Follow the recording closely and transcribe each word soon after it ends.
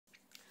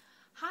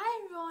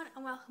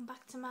and welcome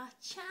back to my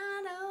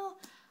channel.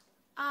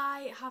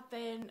 I have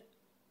been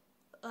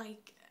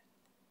like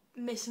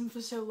missing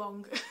for so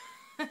long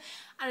and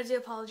I do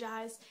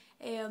apologise.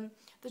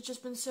 There's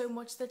just been so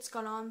much that's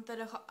gone on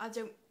that I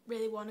don't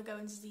really want to go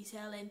into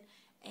detail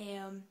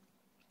in,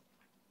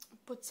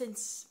 but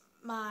since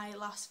my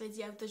last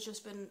video there's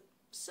just been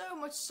so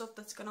much stuff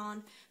that's gone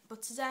on.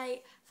 But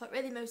today I felt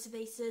really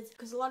motivated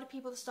because a lot of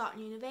people are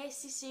starting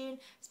university soon,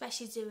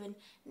 especially doing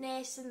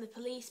nursing, the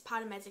police,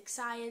 paramedic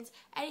science,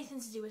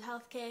 anything to do with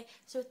healthcare.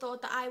 So I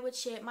thought that I would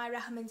share my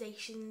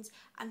recommendations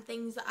and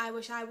things that I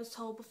wish I was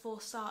told before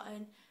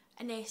starting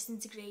a nursing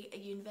degree at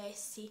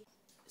university.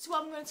 So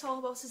what I'm going to talk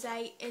about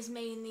today is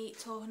mainly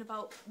talking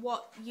about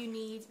what you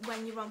need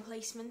when you're on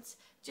placement,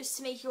 just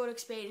to make your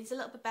experience a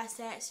little bit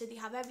better, so that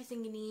you have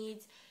everything you need,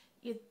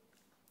 you're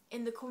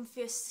in the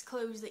comfiest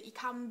clothes that you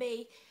can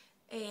be,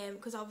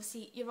 because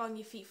obviously you're on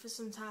your feet for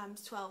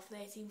sometimes 12,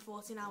 13,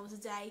 14 hours a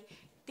day.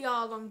 They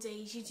are long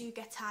days, you do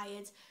get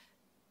tired.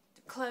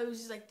 The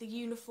clothes, like the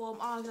uniform,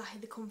 aren't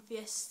exactly the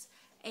comfiest.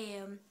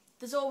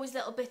 There's always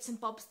little bits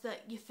and bobs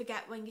that you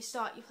forget when you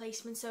start your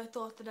placement, so I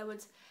thought that I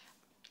would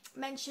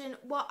mention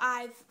what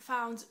I've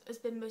found has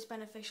been most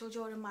beneficial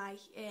during my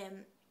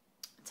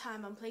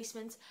time on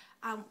placement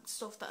and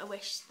stuff that I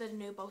wish that I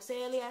knew about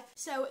earlier.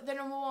 So the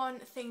number one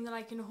thing that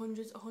I can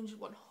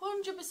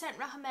 100%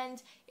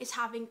 recommend is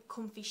having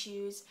comfy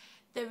shoes.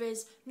 There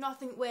is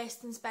nothing worse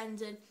than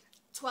spending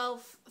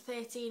 12,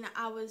 13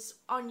 hours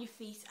on your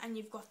feet and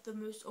you've got the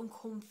most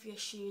uncomfiest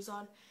shoes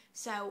on.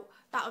 So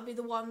that would be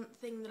the one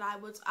thing that I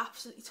would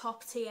absolutely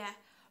top tier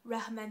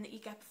recommend that you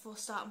get before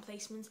starting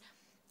placement.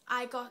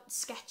 I got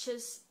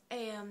Skechers, I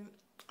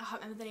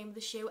can't remember the name of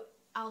the shoe,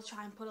 I'll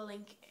try and put a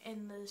link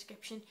in the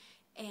description,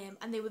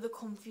 and they were the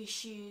comfiest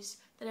shoes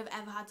that I've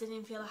ever had. I didn't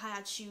even feel like I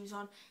had shoes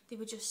on. They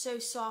were just so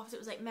soft, it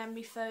was like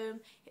memory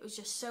foam, it was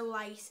just so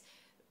light,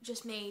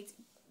 just made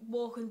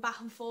walking back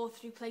and forth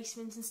through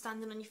placements and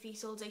standing on your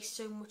feet all day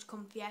so much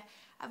comfier.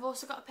 I've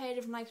also got a pair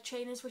of Nike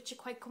trainers which are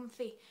quite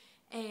comfy,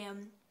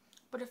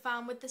 but I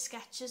found with the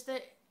Skechers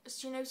that,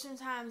 so, you know,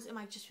 sometimes it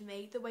might just be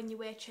me that when you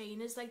wear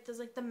trainers, like there's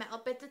like the metal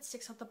bit that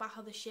sticks out the back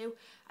of the shoe.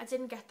 I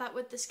didn't get that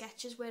with the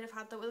Skechers, where I've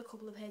had that with a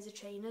couple of pairs of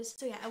trainers.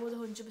 So yeah, I would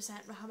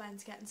 100%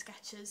 recommend getting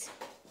Skechers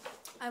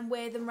and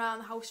wear them around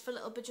the house for a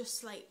little bit,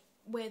 just like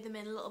wear them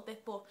in a little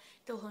bit, but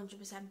they'll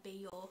 100% be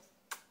your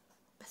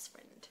best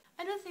friend.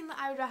 Another thing that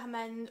I would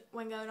recommend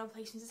when going on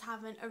placements is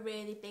having a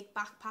really big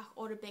backpack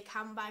or a big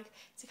handbag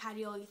to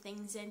carry all your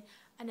things in.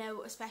 I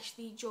know,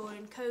 especially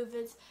during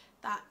COVID,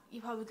 that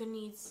you're probably going to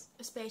need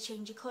a spare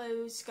change of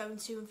clothes going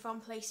to and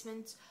from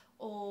placement,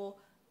 or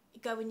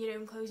go in your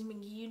own clothes and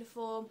bring your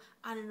uniform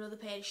and another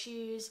pair of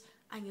shoes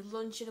and your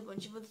lunch and a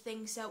bunch of other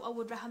things. So I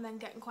would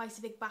recommend getting quite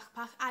a big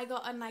backpack. I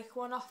got a Nike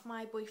one off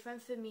my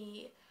boyfriend for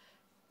me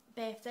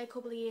birthday a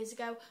couple of years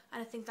ago,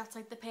 and I think that's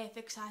like the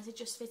perfect size. It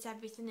just fits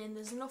everything in,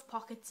 there's enough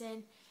pockets in,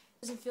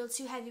 it doesn't feel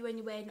too heavy when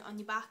you're wearing it on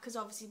your back, because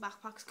obviously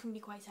backpacks can be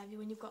quite heavy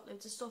when you've got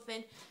loads of stuff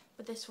in,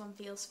 but this one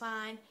feels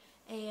fine.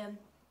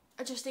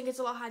 I just think it's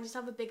a lot handy to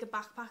have a bigger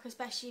backpack,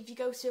 especially if you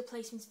go to a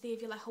placement, they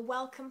have you like a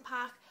welcome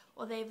pack,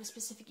 or they have a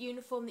specific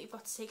uniform that you've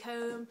got to take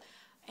home,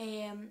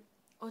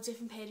 or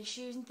different pair of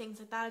shoes and things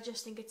like that. I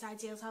just think it's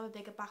ideal to have a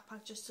bigger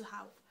backpack just to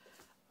have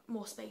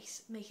more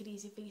space, make it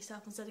easier for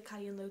yourself instead of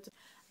carrying loads of.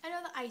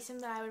 Another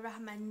item that I would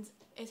recommend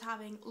is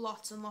having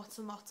lots and lots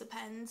and lots of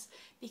pens,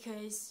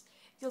 because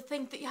you'll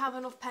think that you have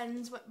enough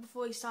pens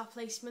before you start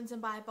placement,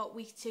 and by about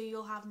week 2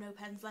 you'll have no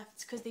pens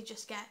left, because they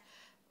just get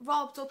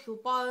robbed up, you'll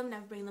borrow them,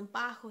 never bring them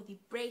back, or they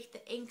break,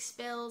 the ink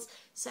spills.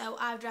 So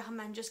I would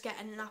recommend just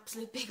getting an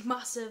absolute big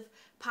massive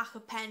pack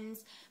of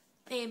pens,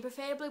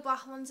 preferably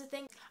black ones.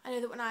 I know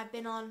that when I've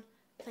been on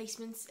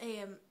placements,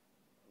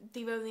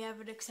 they've only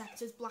ever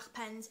accepted black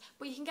pens,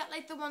 but you can get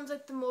like the ones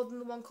like the more than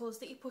the one colours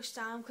that you push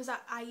down, because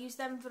I use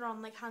them for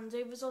on like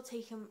handovers or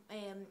taking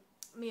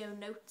my own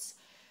notes,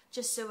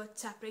 just so it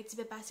separates a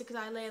bit better, because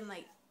I learn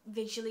like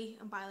visually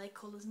and by like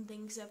colours and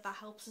things, so if that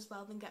helps as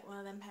well, then get one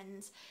of them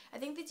pens. I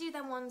think they do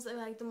them ones that are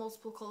like the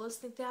multiple colours.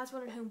 I think they had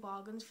one at Home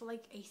Bargains for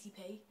like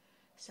 80p,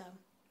 so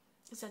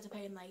instead of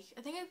paying like,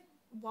 I think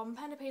one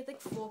pen I paid like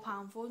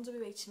 £4 for in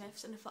WH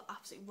Smith's, and I felt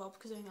absolutely robbed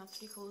because I only had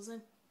 3 colours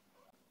in.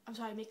 I'm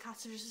sorry, my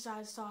cats have just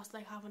decided to start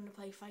like having a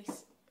play fight.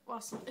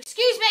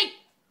 Excuse me!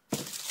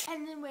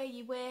 And then where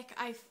you work,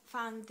 I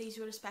found these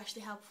were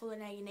especially helpful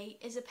in A&E,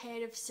 is a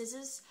pair of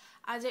scissors.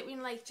 I don't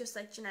mean like just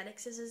like generic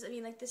scissors, I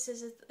mean like the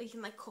scissors that you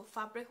can like cut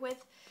fabric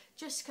with,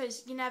 just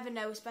because you never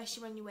know,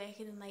 especially when you're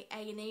working in like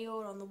A&E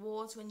or on the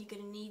wards, when you're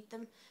going to need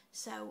them.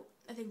 So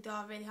I think they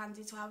are really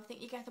handy to have. I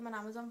think you get them on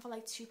Amazon for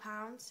like £2.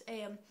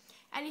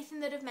 Anything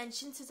that I've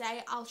mentioned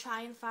today, I'll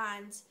try and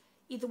find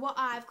either what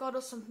I've got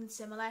or something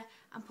similar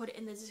and put it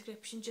in the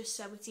description, just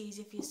so it's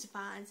easier for you to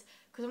find,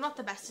 because I'm not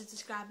the best at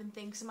describing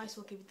things, so I might as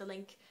well give you the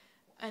link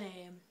and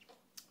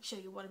show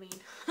you what I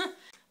mean.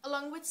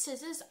 Along with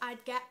scissors,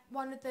 I'd get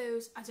one of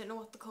those, I don't know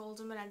what they're called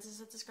and when I'm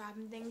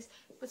describing things,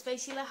 but it's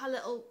basically like a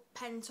little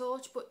pen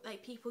torch, but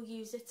like people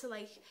use it to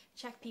like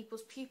check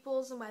people's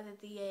pupils and whether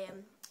they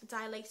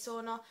dilate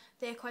or not.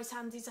 They're quite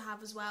handy to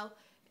have as well.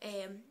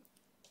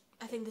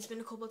 I think there's been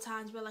a couple of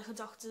times where like a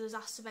doctor has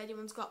asked if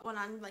anyone's got one,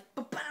 and like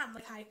bam,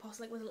 like Harry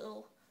Potter, like with a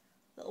little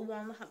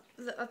one.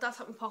 That's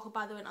at my pocket,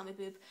 by the way, not my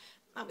boob.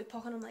 At my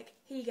pocket, I'm like,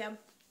 here you go.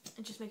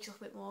 It just makes you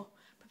look a bit more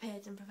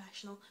prepared and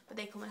professional. But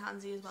they come in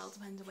handy as well,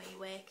 depending on where you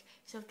work.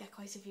 So I've got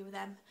quite a few of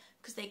them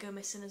because they go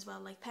missing as well.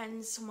 Like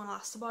pens, someone will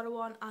ask to borrow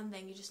one, and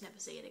then you just never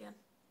see it again.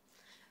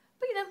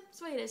 But you know, it's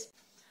the way it is.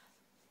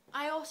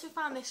 I also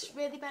found this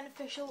really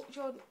beneficial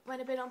when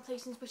I've been on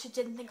placements, which I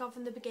didn't think of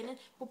in the beginning,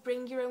 but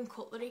bring your own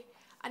cutlery.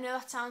 I know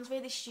that sounds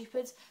really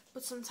stupid,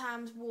 but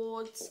sometimes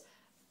wards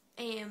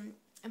and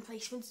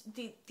placements,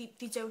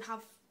 they don't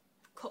have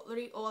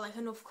cutlery or like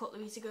enough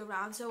cutlery to go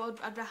around, so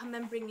I'd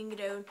recommend bringing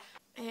your own.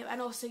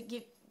 And also,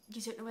 you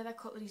don't know where that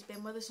cutlery's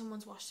been, whether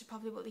someone's washed it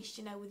properly, but at least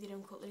you know with your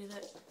own cutlery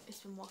that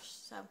it's been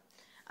washed. So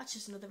that's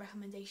just another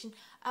recommendation.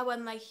 And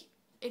when like,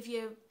 if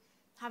you're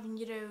having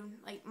your own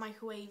like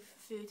microwave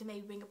food, and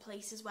maybe bring a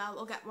plate as well,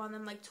 or get one of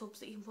them like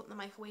tubs that you can put in the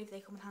microwave, they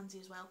come in handy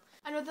as well.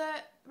 Another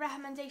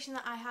recommendation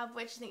that I have,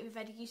 which I think would be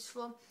very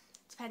useful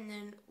depending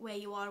on where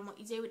you are and what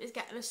you do, is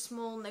getting a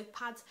small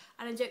notepad.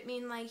 And I don't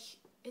mean like,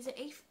 is it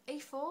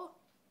A4?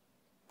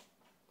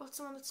 What's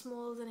the one that's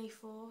smaller than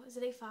A4? Is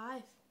it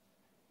A5?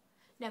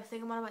 No, I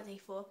think I'm on about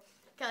A4.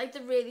 Get like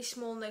the really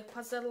small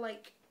notepads that are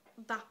like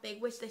that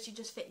big, which literally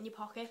just fit in your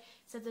pocket,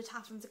 instead of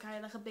having to carry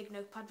like a big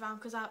notepad around,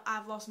 because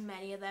I've lost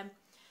many of them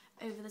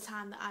over the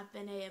time that I've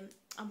been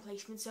on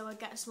placement. So I'd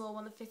get a small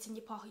one that fits in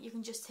your pocket. You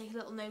can just take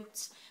little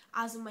notes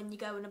as and when you're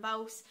going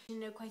about. You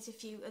know, quite a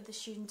few of the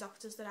student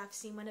doctors that I've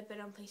seen when I've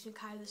been on placement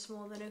carry the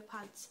smaller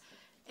notepads,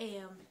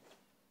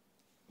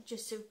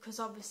 just so, because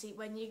obviously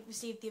when you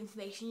receive the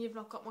information, you've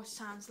not got much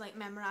time to like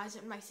memorise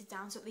it and write it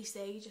down, so at least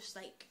there you just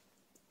like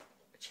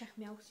check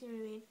me out, you know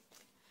what I mean?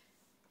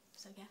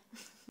 So yeah.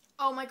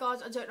 Oh my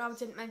god, I don't know, I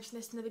didn't mention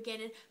this in the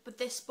beginning, but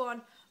this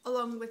one,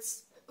 along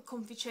with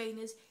comfy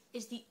trainers,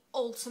 is the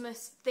ultimate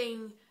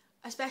thing,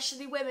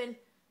 especially women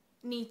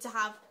need to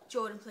have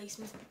Jiordan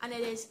placements, and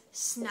it is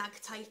snag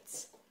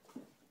tights.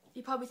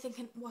 You're probably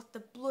thinking, what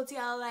the bloody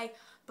hell, like,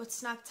 but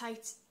snag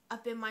tights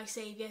have been my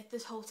saviour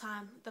this whole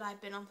time that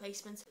I've been on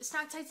placements.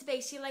 Snag tights are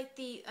basically like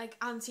the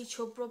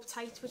anti-chub rub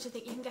tights, which I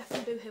think you can get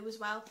from Boohoo as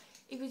well.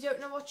 If you don't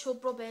know what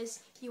chub rub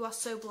is, you are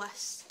so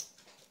blessed.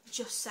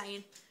 Just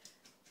saying.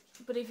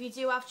 But if you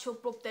do have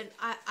chub rub, then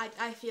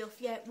I feel,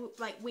 yeah,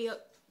 like we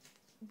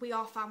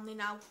are family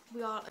now.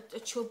 We are a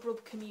chub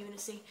rub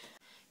community.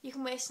 You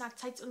can wear snag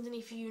tights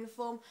underneath your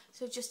uniform,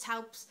 so it just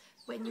helps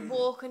when you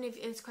walk, and if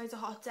it's quite a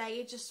hot day,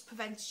 it just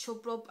prevents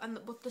chub rub.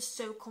 But they're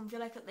so comfy,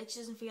 like it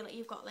literally doesn't feel like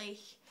you've got like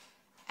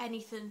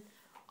anything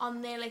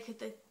on there. Like you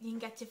can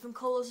get different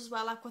colours as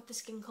well. I've got the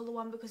skin colour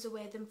one because I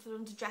wear them for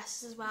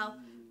underdresses as well.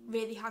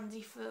 Really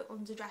handy for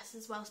underdresses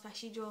as well,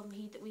 especially during the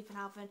heat that we've been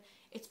having.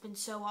 It's been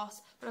so hot,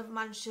 but I've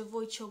managed to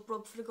avoid chub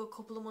rub for a good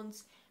couple of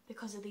months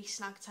because of these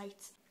snag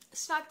tights.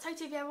 Snag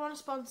tights, if you ever want to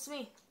sponsor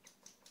me,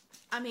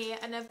 I'm here,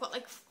 and I've got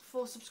like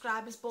 4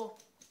 subscribers, but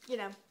you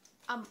know,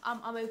 I'm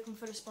open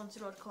for a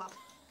sponsor or a collab.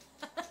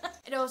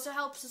 It also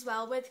helps as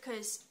well with,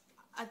 because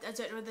I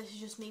don't know if this is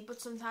just me,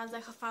 but sometimes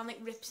like I find like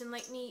rips in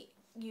like me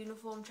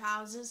uniform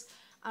trousers,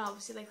 and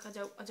obviously like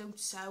I don't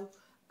sew,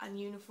 and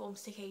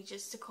uniforms take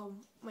ages to come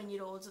when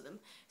you order them.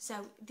 So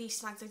these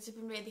snag tights have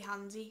been really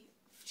handy,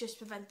 just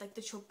prevent like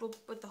the chub rub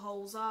where the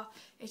holes are.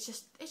 It's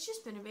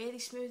just been a really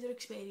smoother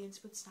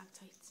experience with snag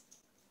tights.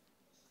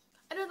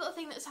 Another little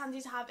thing that's handy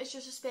to have is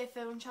just a spare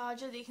phone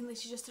charger that you can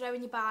literally just throw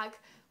in your bag,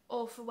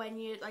 or for when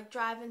you're like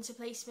driving to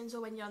placements,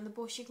 or when you're on the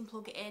bus, you can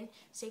plug it in,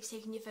 saves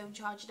taking your phone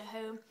charger to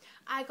home.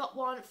 I got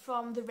one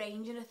from the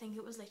range, and I think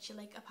it was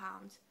literally like £1.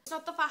 It's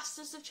not the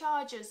fastest of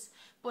chargers,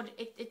 but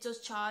it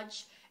does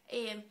charge.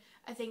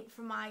 I think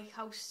from my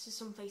house to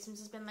some placements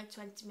has been like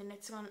 20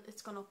 minutes,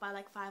 it's gone up by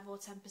like 5 or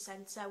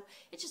 10%, so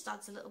it just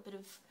adds a little bit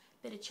of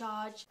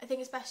charge. I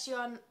think especially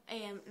on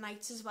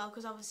nights as well,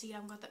 because obviously you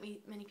haven't got that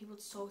many people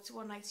to talk to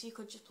one night, so you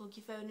could just plug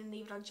your phone and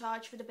leave it on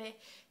charge for a bit.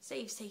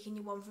 Saves taking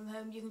your one from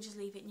home. You can just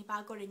leave it in your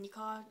bag or in your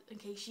car in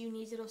case you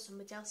need it or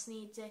somebody else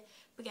needs it.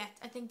 But yeah,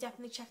 I think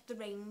definitely check the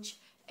range.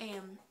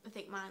 I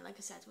think mine, like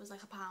I said, was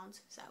like £1,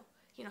 so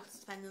you're not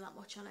spending that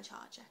much on a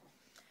charger,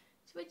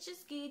 so which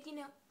is good, you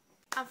know.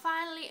 And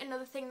finally,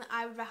 another thing that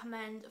I would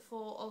recommend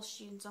for all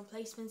students on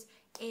placements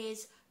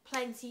is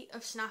plenty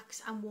of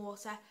snacks and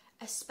water,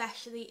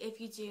 especially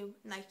if you do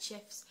night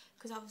shifts,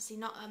 because obviously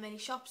not that many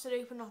shops are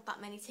open, not that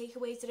many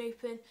takeaways are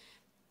open,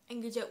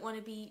 and you don't want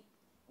to be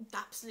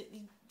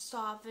absolutely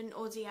starving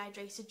or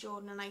dehydrated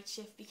during a night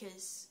shift,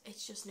 because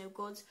it's just no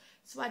good.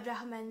 So I'd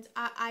recommend,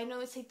 I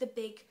know it's like the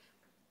big,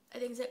 I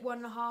think it's like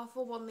 1.5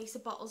 or 1 litre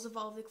bottles of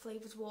Volvic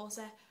flavoured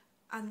water,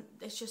 and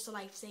it's just a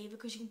lifesaver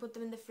because you can put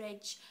them in the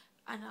fridge,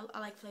 and I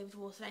like flavoured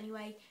water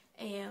anyway.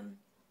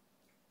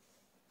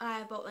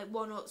 I bought like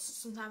 1 or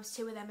sometimes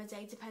 2 of them a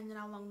day, depending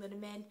how long that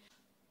I'm in.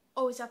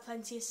 Always have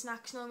plenty of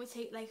snacks. Normally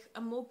take like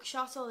a mug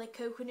shot or like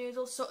cocoa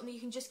noodles, something that you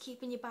can just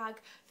keep in your bag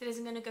that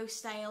isn't going to go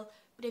stale.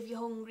 But if you're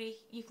hungry,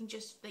 you can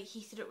just like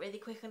heat it up really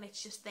quick and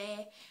it's just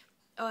there.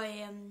 Or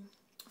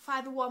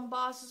Fibre One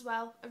bars as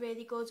well are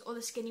really good, or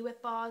the Skinny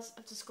Whip bars.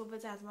 I've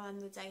discovered them at the end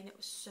of the day and it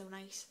was so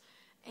nice.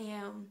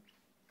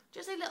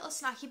 Just like little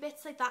snacky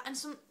bits like that, and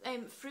some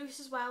fruit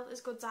as well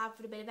is good to have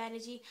for a bit of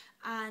energy,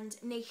 and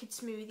naked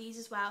smoothies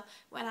as well.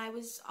 When I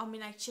was on my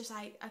night shifts,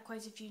 I had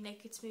quite a few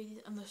naked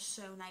smoothies and they're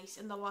so nice,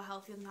 and they're a lot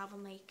healthier than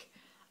having like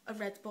a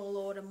Red Bull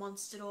or a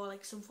Monster or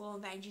like some form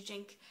of energy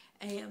drink.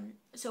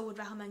 So I would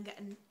recommend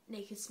getting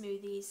naked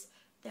smoothies.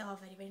 They are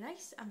very, very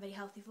nice and very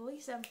healthy for you,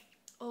 so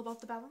all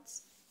about the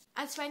balance.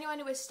 And to anyone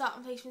who is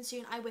starting placement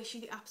soon, I wish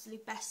you the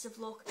absolute best of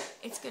luck.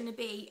 It's going to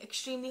be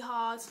extremely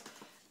hard.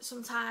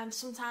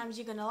 Sometimes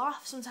you're going to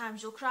laugh,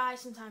 sometimes you'll cry,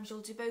 sometimes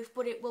you'll do both,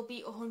 but it will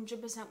be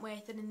 100%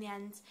 worth it in the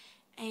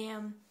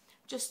end.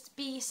 Just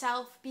be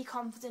yourself, be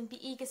confident,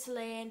 be eager to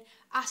learn,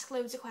 ask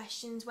loads of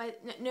questions.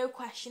 No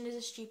question is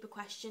a stupid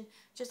question.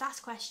 Just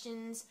ask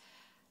questions,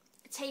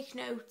 take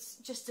notes,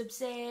 just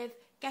observe,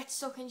 get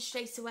stuck in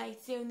straight away.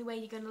 It's the only way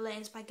you're going to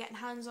learn is by getting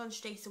hands on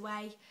straight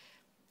away.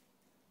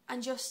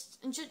 And just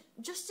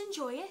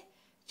enjoy it.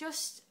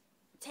 Just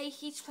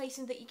take each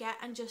placement that you get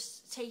and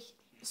just take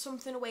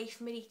something away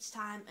from it each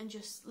time, and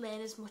just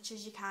learn as much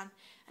as you can,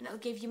 and it'll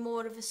give you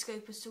more of a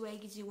scope as to where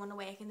you do want to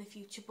work in the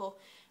future. But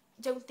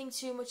don't think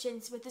too much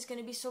into it. There's going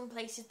to be some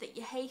places that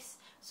you hate,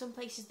 some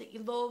places that you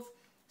love,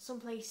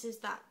 some places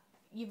that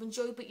you've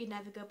enjoyed but you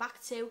never go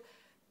back to,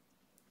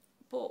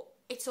 but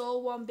it's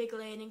all one big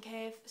learning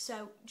curve.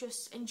 So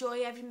just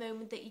enjoy every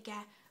moment that you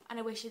get, and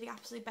I wish you the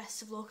absolute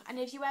best of luck. And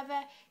if you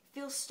ever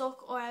feel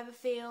stuck or ever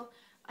feel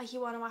like you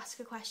want to ask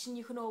a question,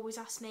 you can always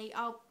ask me.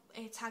 I'll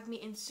tag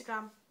me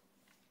Instagram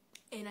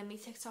in and me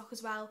TikTok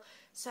as well,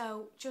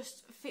 so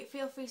just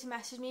feel free to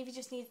message me if you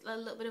just need a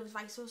little bit of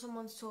advice or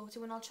someone to talk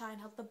to, and I'll try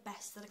and help the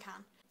best that I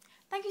can.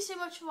 Thank you so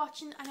much for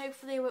watching, and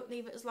hopefully I won't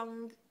leave it as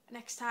long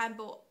next time,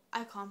 but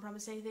I can't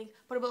promise anything,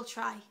 but I will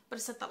try. But I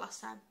said that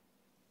last time.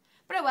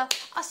 But I will.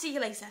 I'll see you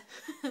later.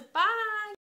 Bye.